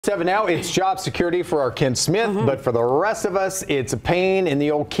7 now, it's job security for our Ken Smith, but for the rest of us, it's a pain in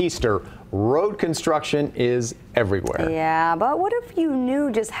the old keister. Road construction is everywhere. Yeah, but what if you knew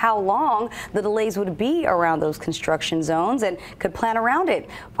just how long the delays would be around those construction zones and could plan around it?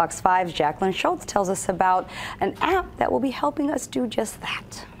 Fox 5's Jacqueline Schultz tells us about an app that will be helping us do just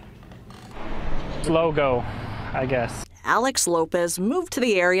that. Slow go, I guess. Alex Lopez moved to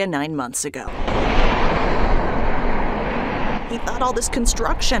the area 9 months ago. He thought all this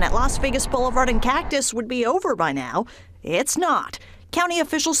construction at Las Vegas Boulevard and Cactus would be over by now. It's not. County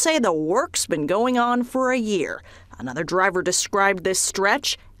officials say the work's been going on for a year. Another driver described this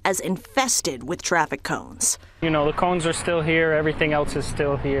stretch as infested with traffic cones. You know, the cones are still here, everything else is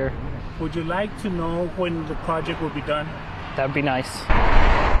still here. Would you like to know when the project will be done? That'd be nice.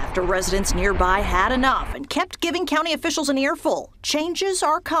 After residents nearby had enough and kept giving county officials an earful, changes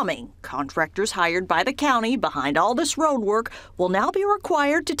are coming. Contractors hired by the county behind all this road work will now be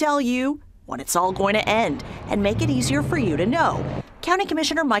required to tell you when it's all going to end and make it easier for you to know. County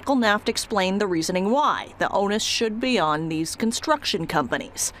Commissioner Michael Naft explained the reasoning why the onus should be on these construction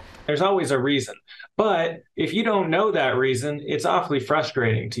companies. There's always a reason, but if you don't know that reason, it's awfully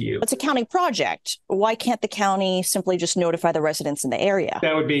frustrating to you. It's a county project. Why can't the county simply just notify the residents in the area?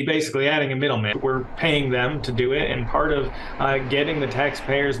 That would be basically adding a middleman. We're paying them to do it, and part of getting the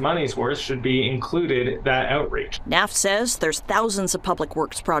taxpayers' money's worth should be included that outreach. Naft says there's thousands of public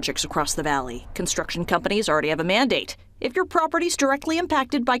works projects across the valley. Construction companies already have a mandate. If your property's directly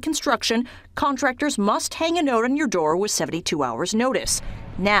impacted by construction, contractors must hang a note on your door with 72 hours notice.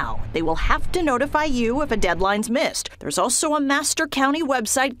 Now, they will have to notify you if a deadline's missed. There's also a master county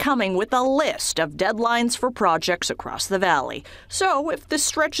website coming with a list of deadlines for projects across the valley. So if this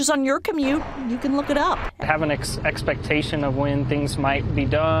stretches on your commute, you can look it up. Have an expectation of when things might be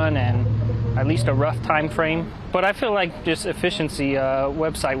done and at least a rough time frame. But I feel like just efficiency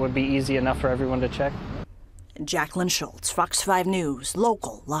website would be easy enough for everyone to check. Jacqueline Schultz, Fox 5 News,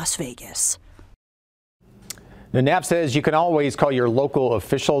 local Las Vegas. Now, Naft says you can always call your local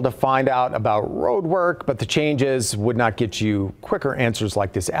official to find out about road work, but the changes would not get you quicker answers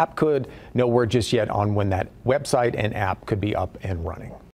like this app could. No word just yet on when that website and app could be up and running.